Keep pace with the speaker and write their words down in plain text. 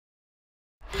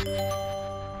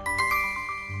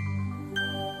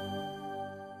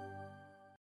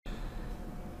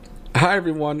Hi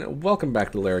everyone, welcome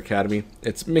back to Laravel Academy.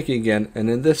 It's Mickey again, and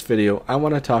in this video I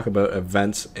want to talk about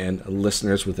events and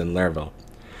listeners within Laravel.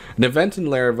 An event in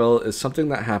Laravel is something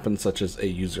that happens such as a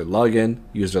user login,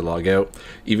 user logout,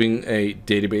 even a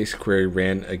database query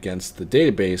ran against the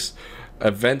database.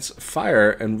 Events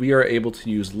fire and we are able to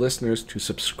use listeners to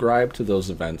subscribe to those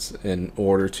events in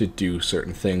order to do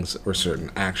certain things or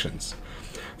certain actions.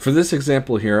 For this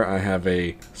example here, I have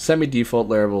a semi-default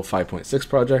Laravel 5.6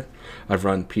 project. I've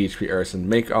run PHP artisan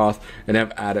make auth and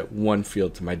I've added one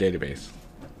field to my database.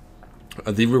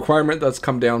 The requirement that's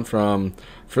come down for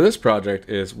this project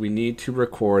is we need to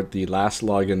record the last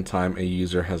login time a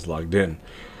user has logged in.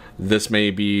 This may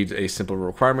be a simple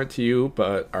requirement to you,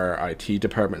 but our IT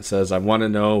department says I want to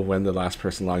know when the last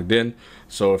person logged in.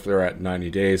 So if they're at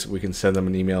 90 days, we can send them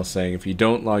an email saying if you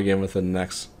don't log in within the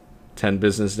next 10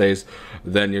 business days,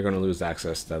 then you're going to lose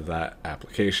access to that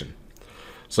application.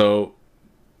 So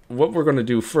what we're going to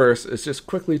do first is just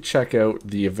quickly check out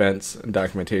the events and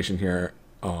documentation here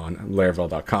on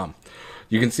Laravel.com.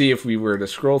 You can see if we were to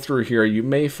scroll through here, you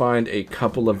may find a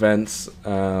couple events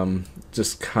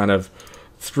just kind of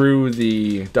through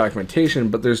the documentation,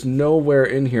 but there's nowhere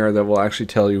in here that will actually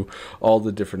tell you all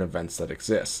the different events that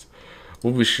exist.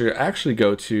 What we should actually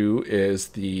go to is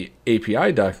the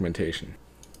API documentation.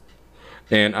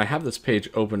 And I have this page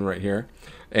open right here,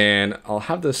 and I'll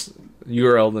have this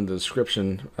URL in the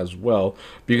description as well.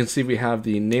 But you can see we have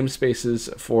the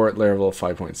namespaces for Laravel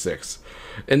 5.6.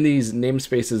 In these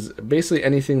namespaces, basically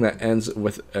anything that ends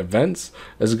with events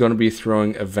is going to be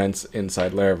throwing events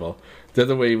inside Laravel. The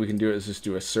other way we can do it is just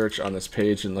do a search on this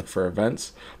page and look for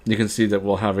events. You can see that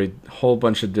we'll have a whole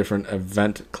bunch of different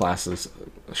event classes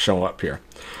show up here.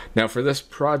 Now for this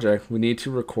project, we need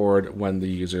to record when the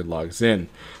user logs in.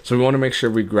 So we want to make sure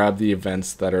we grab the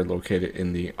events that are located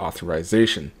in the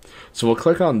authorization. So we'll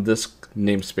click on this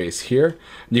namespace here,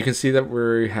 and you can see that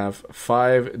we have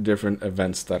 5 different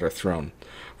events that are thrown.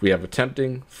 We have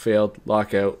attempting, failed,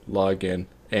 lockout, login,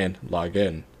 and log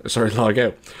out.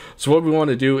 So what we want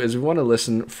to do is we want to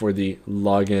listen for the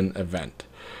login event.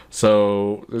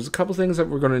 So there's a couple things that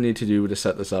we're going to need to do to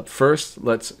set this up. First,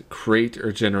 let's create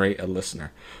or generate a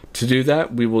listener. To do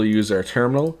that, we will use our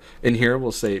terminal. In here,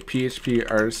 we'll say PHP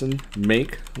artisan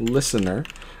make listener,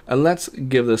 and let's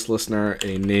give this listener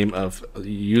a name of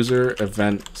user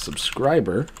event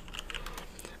subscriber.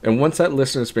 And once that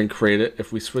listener has been created,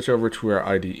 if we switch over to our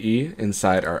IDE,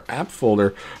 inside our app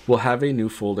folder, we'll have a new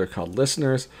folder called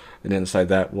listeners, and inside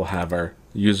that we'll have our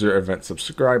user event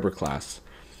subscriber class.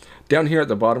 Down here at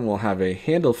the bottom, we'll have a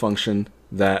handle function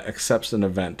that accepts an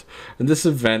event. And this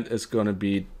event is going to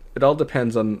be, it all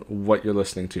depends on what you're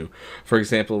listening to. For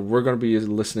example, we're going to be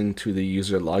listening to the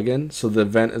user login, so the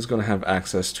event is going to have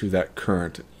access to that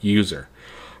current user.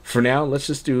 For now, let's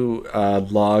just do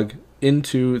log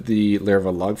into the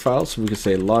Laravel log file. So we can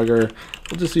say logger,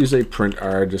 we'll just use a print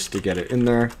R just to get it in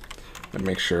there and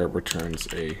make sure it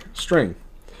returns a string.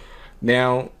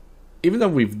 Now, even though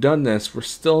we've done this, we're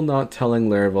still not telling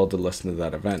Laravel to listen to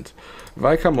that event. If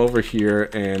I come over here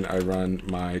and I run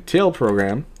my tail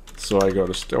program, so I go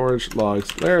to storage logs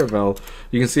Laravel,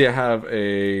 you can see I have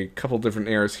a couple different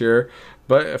errors here.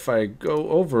 But if I go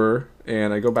over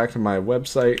and I go back to my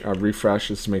website, I'll refresh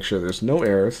just to make sure there's no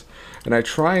errors, and I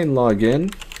try and log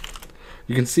in,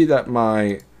 you can see that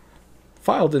my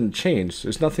file didn't change.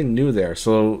 There's nothing new there.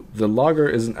 So the logger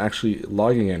isn't actually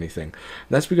logging anything. And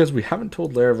that's because we haven't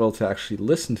told Laravel to actually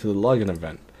listen to the login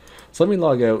event. So let me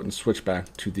log out and switch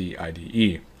back to the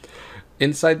IDE.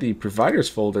 Inside the providers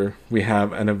folder, we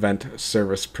have an event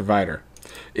service provider.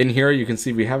 In here, you can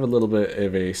see we have a little bit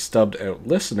of a stubbed out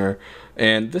listener,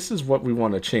 and this is what we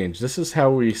want to change. This is how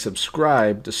we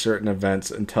subscribe to certain events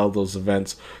and tell those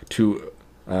events to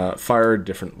fire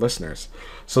different listeners.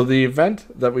 So the event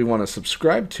that we want to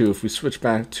subscribe to, if we switch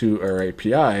back to our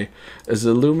API, is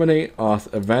illuminate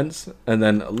auth events and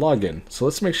then login. So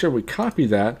let's make sure we copy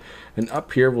that, and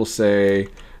up here we'll say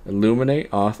illuminate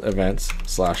auth events /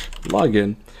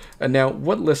 login. And now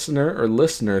what listener or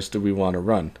listeners do we want to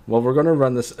run? Well, we're going to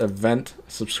run this event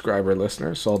subscriber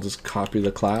listener. So I'll just copy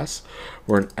the class.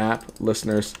 We're an app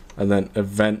listeners and then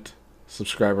event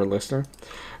subscriber listener.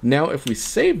 Now if we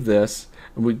save this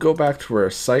and we go back to our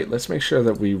site, let's make sure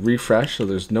that we refresh so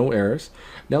there's no errors.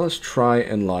 Now let's try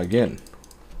and log in.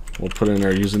 We'll put in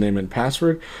our username and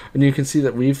password, and you can see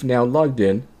that we've now logged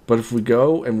in. But if we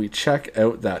go and we check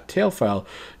out that tail file,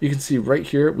 you can see right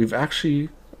here we've actually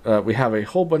we have a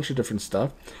whole bunch of different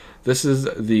stuff. This is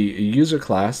the user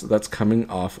class that's coming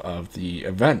off of the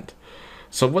event.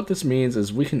 So what this means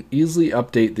is we can easily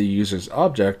update the user's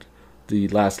object, the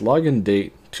last login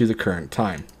date, to the current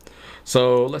time.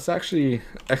 So let's actually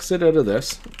exit out of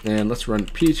this and let's run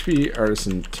PHP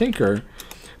artisan tinker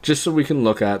just so we can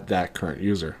look at that current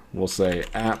user. We'll say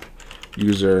app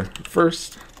user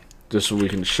first, just so we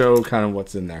can show kind of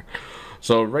what's in there.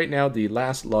 So right now the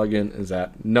last login is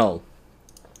at null.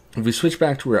 If we switch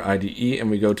back to our IDE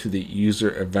and we go to the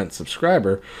user event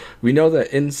subscriber, we know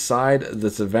that inside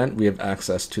this event we have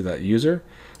access to that user.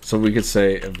 So we could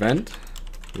say event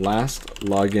last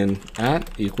login at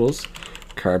equals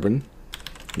carbon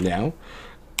now.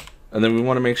 And then we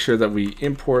want to make sure that we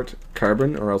import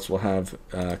carbon, or else we'll have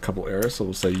a couple errors. So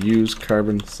we'll say use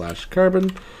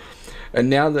carbon/carbon. And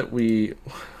now that we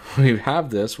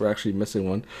have this, we're actually missing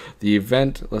one. The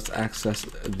event, let's access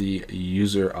the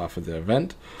user off of the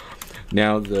event.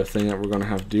 Now the thing that we're going to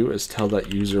have to do is tell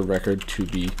that user record to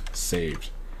be saved.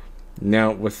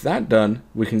 Now with that done,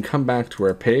 we can come back to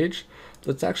our page.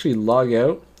 Let's actually log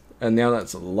out, and now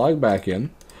let's log back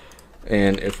in.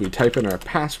 And if we type in our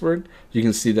password, you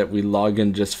can see that we log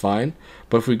in just fine.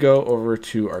 But if we go over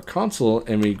to our console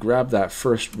and we grab that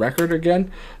first record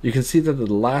again, you can see that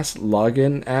the last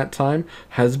login at time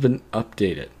has been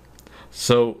updated.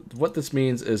 So what this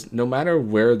means is no matter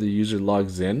where the user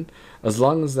logs in, as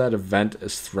long as that event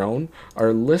is thrown,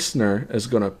 our listener is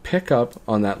going to pick up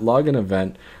on that login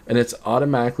event, and it's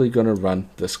automatically going to run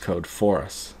this code for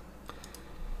us.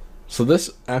 So this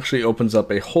actually opens up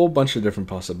a whole bunch of different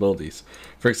possibilities.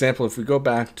 For example, if we go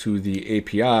back to the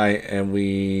API and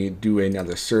we do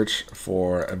another search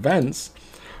for events,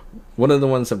 one of the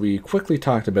ones that we quickly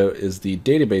talked about is the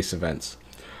database events.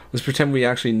 Let's pretend we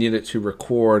actually need it to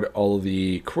record all of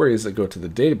the queries that go to the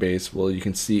database. Well, you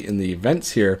can see in the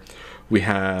events here, we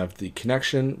have the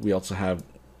connection. We also have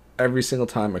every single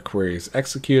time a query is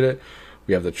executed,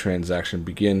 we have the transaction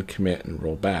begin, commit, and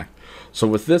roll back. So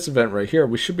with this event right here,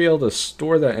 we should be able to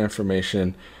store that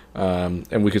information,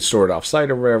 and we could store it offsite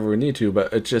or wherever we need to,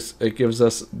 but it gives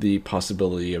us the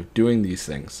possibility of doing these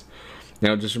things.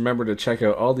 Now just remember to check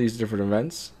out all these different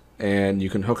events, and you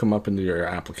can hook them up into your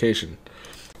application.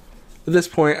 At this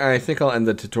point, I think I'll end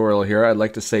the tutorial here. I'd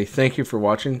like to say thank you for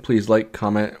watching. Please like,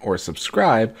 comment, or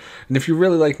subscribe. And if you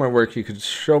really like my work, you could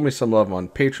show me some love on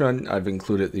Patreon. I've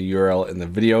included the URL in the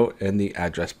video and the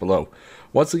address below.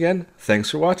 Once again, thanks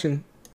for watching.